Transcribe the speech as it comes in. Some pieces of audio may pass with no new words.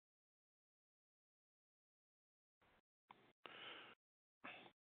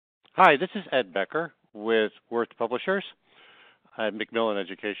Hi, this is Ed Becker with Worth Publishers at Macmillan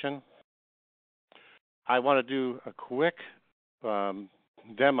Education. I want to do a quick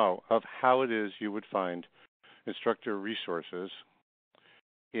demo of how it is you would find instructor resources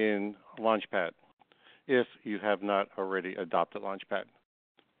in LaunchPad if you have not already adopted LaunchPad.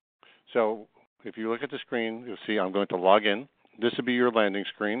 So if you look at the screen, you'll see I'm going to log in. This will be your landing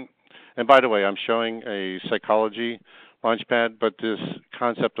screen. And by the way, I'm showing a psychology LaunchPad, but this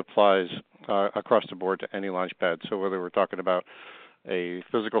concept applies across the board to any LaunchPad. So whether we're talking about a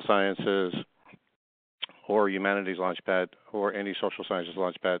physical sciences or humanities LaunchPad or any social sciences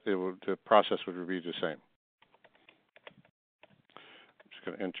LaunchPad, the process would be the same. I'm just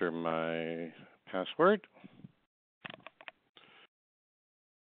going to enter my password.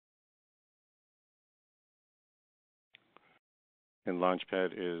 And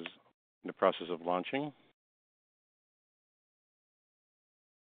LaunchPad is in the process of launching.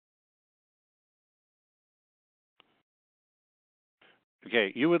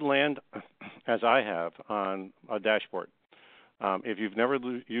 Okay, you would land, as I have, on a dashboard. If you've never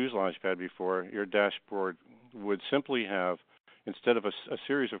used LaunchPad before, your dashboard would simply have, instead of a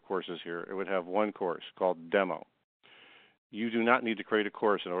series of courses here, it would have one course called Demo. You do not need to create a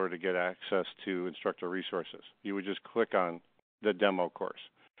course in order to get access to Instructor Resources. You would just click on the Demo course.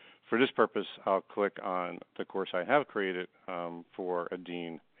 For this purpose, I'll click on the course I have created for a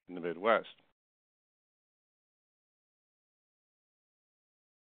dean in the Midwest.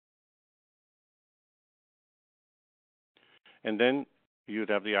 And then you'd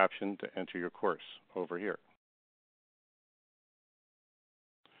have the option to enter your course over here.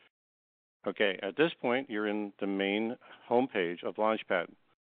 Okay, at this point, you're in the main homepage of LaunchPad.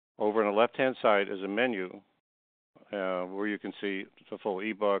 Over on the left-hand side is a menu where you can see the full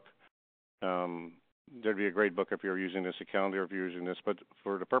ebook. There'd be a grade book if you're using this, a calendar if you're using this, but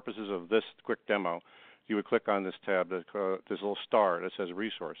for the purposes of this quick demo, you would click on this tab, this little star that says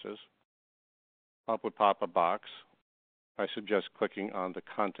Resources. Up would pop a box. I suggest clicking on the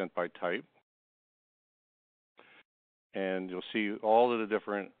content by type. And you'll see all of the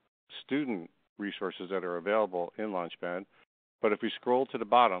different student resources that are available in LaunchPad. But if we scroll to the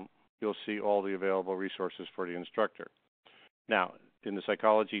bottom, you'll see all the available resources for the instructor. Now, in the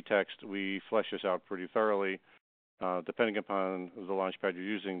psychology text, we flesh this out pretty thoroughly. Depending upon the LaunchPad you're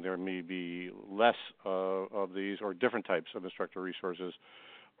using, there may be less of these or different types of instructor resources.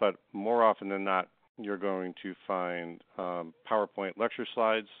 But more often than not, you're going to find PowerPoint lecture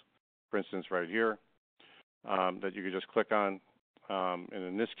slides, for instance, right here, that you could just click on. And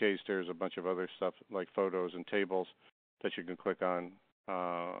in this case, there's a bunch of other stuff like photos and tables that you can click on.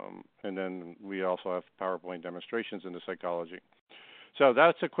 And then we also have PowerPoint demonstrations in the psychology. So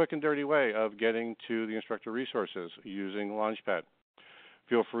that's a quick and dirty way of getting to the instructor resources using LaunchPad.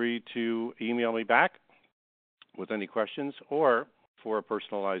 Feel free to email me back with any questions, or for a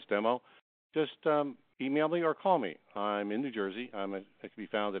personalized demo, just email me or call me. I'm in New Jersey. I can be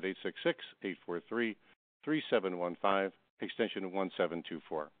found at 866-843-3715, extension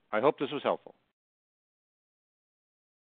 1724. I hope this was helpful.